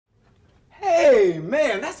Hey,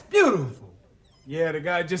 man, that's beautiful. Yeah, the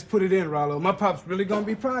guy just put it in, Rollo. My pop's really gonna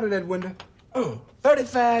be proud of that window.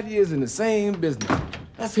 35 years in the same business.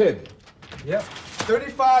 That's heavy. Yep.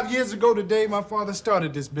 35 years ago today, my father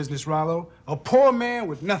started this business, Rollo. A poor man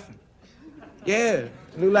with nothing. Yeah,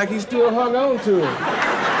 look like he still hung on to it.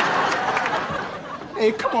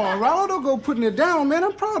 Hey, come on, Rollo, don't go putting it down, man.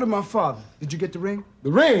 I'm proud of my father. Did you get the ring? The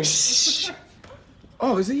ring? Shh.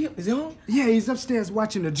 Oh, is he home? Yeah, he's upstairs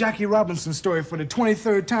watching the Jackie Robinson story for the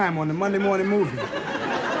 23rd time on the Monday morning movie.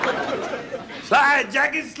 Slide,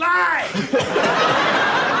 Jackie, slide!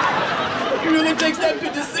 He really takes that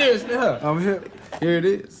picture seriously, huh? Here it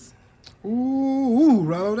is. Ooh,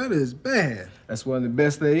 Rollo, that is bad. That's one of the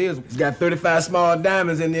best there is. It's got 35 small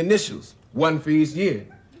diamonds in the initials, one for each year.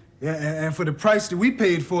 Yeah, and for the price that we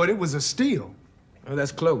paid for it, it was a steal. Oh,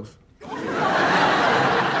 that's close.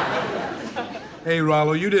 Hey,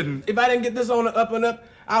 Rollo, you didn't... If I didn't get this on the up and up,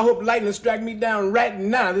 I hope lightning strike me down right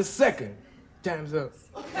now, this second. Time's up.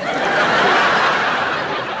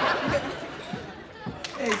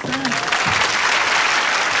 Hey, son.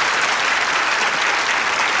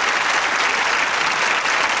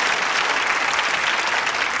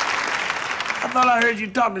 I thought I heard you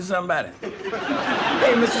talking to somebody.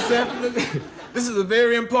 Hey, Mr. Sanford, this is a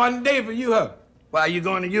very important day for you, huh? Why, are you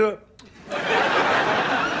going to Europe?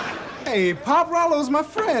 Hey, Pop, Rollo's my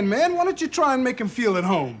friend, man. Why don't you try and make him feel at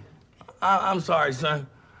home? I'm sorry, son.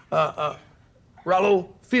 Rollo,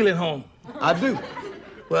 feel at home. I do.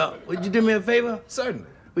 Well, would you do me a favor? Certainly.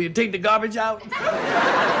 Will you take the garbage out?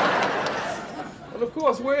 Well, of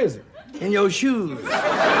course. Where is it? In your shoes.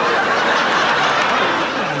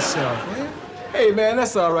 Myself, man. Hey, man,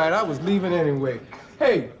 that's all right. I was leaving anyway.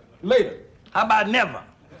 Hey, later. How about never?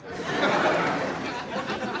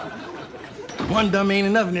 One dummy ain't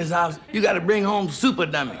enough in this house. You gotta bring home super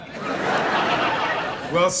dummy.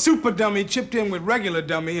 Well, Super Dummy chipped in with Regular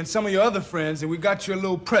Dummy and some of your other friends, and we got you a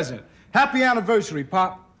little present. Happy anniversary,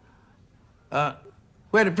 Pop.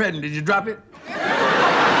 Where the present? Did you drop it?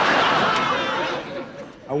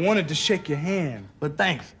 I wanted to shake your hand. But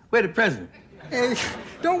thanks. Where the present? Hey,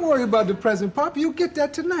 don't worry about the present, Pop. You'll get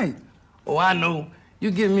that tonight. Oh, I know.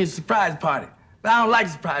 You giving me a surprise party. But I don't like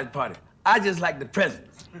surprise party. I just like the presents.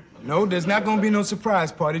 No, there's not gonna be no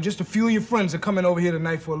surprise party. Just a few of your friends are coming over here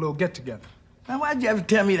tonight for a little get-together. Now, why'd you have to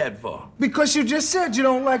tell me that for? Because you just said you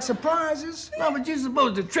don't like surprises. No, but you're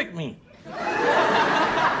supposed to trick me.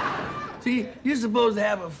 See, you're supposed to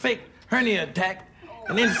have a fake hernia attack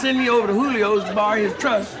and then send me over to Julio's to borrow his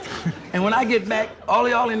trust. And when I get back, all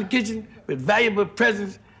y'all in the kitchen with valuable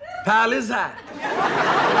presents, pile this high.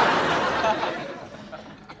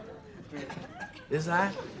 This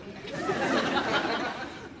high?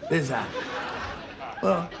 This high.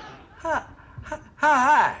 Well, how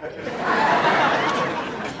high?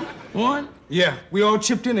 One? Yeah, we all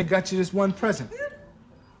chipped in and got you this one present.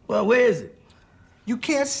 Well, where is it? You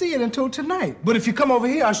can't see it until tonight. But if you come over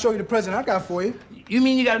here, I'll show you the present I got for you. You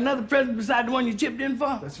mean you got another present besides the one you chipped in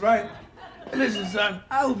for? That's right. Listen, son,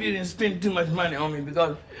 I hope you didn't spend too much money on me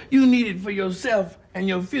because you need it for yourself and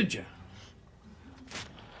your future.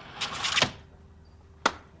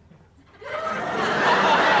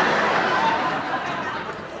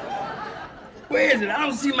 Where is it? I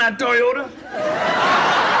don't see my Toyota.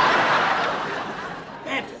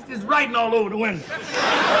 Man, it's writing all over the window.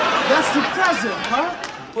 That's the present, huh?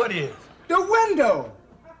 What is? The window.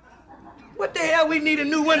 What the hell we need a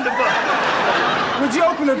new window for? Would you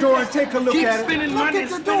open the door and take a look Keep at it? spending Look money, at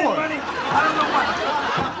the spending door. money. I don't know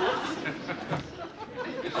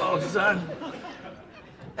what. Oh, son.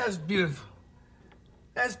 That's beautiful.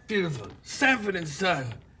 That's beautiful. Sanford and Son,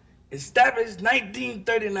 established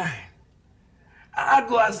 1939. I'll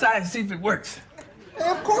go outside and see if it works. Hey,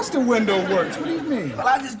 of course the window works. What do you mean? Well,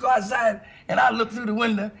 I just go outside and I'll look through the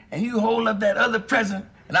window and you hold up that other present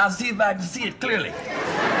and I'll see if I can see it clearly.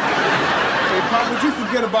 Hey, Pop, would you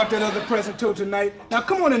forget about that other present till tonight? Now,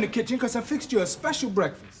 come on in the kitchen, because I fixed you a special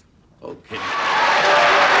breakfast. Okay.